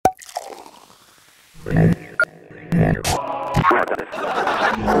Crown,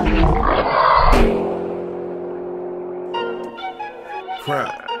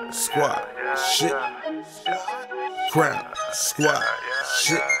 squat, shit. Crown, squat,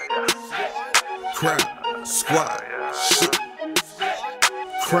 shit. Crown, squat, shit.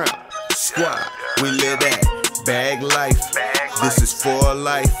 Crown, squat. We live that bag life. This is for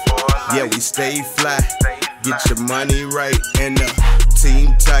life. Yeah, we stay fly. Get your money right and the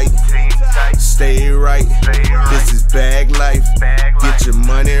team tight. Stay right. This is bag life. Get your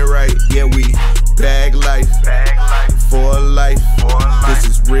money right. Yeah, we bag life. For life. This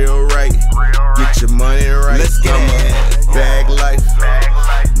is real right. Get your money right. Let's get it. Bag life.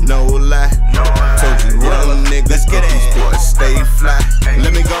 No lie. Told you young niggas. Let's get it. Boys stay fly.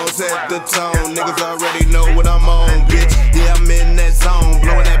 Let me go set the tone. Niggas already know what I'm on, bitch. Yeah, I'm in that zone.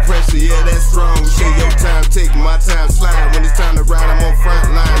 Blowing that pressure. Yeah, that's strong. Shit, your time tick, my time slide. When it's time to ride, I'm on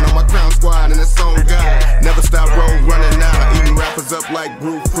front line. On my crown squad and that's on God. Never stop road running now. Eating rappers up like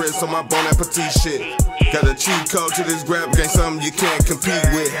Groove Chris on my Bon Appetit shit. Got a cheat code to this rap game, something you can't compete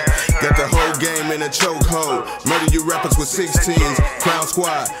with. Got the whole game in a chokehold. Murder you rappers with 16s. Crown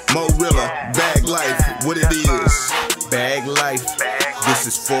Squad, Moe Realla, bag life, what it is. Bag life, this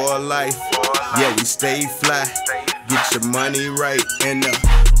is for life. Yeah, we stay fly. Get your money right and the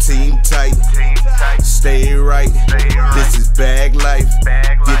team tight. Stay right. This is bag life.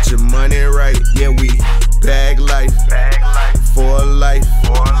 Get your money right. Yeah, we bag life. For life.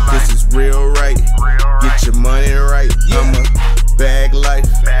 This is real right. Get your money right. I'm a bag life.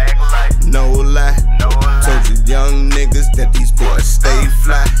 No lie. Told you young niggas that these boys stay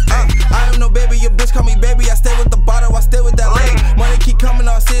fly. I am no baby, your bitch call me baby. I stay with the bottle, I stay with that lane. Money keep coming,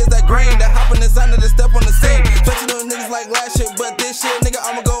 all I see is that green. That hop in the sun to step on the scene. Flexing those niggas like last shit, but this shit, nigga,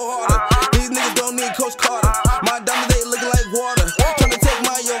 I'ma go harder. These niggas don't need Coach Carter. My diamonds, they looking like water. Tryna take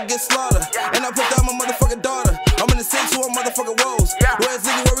my yo, get slaughtered. And I put the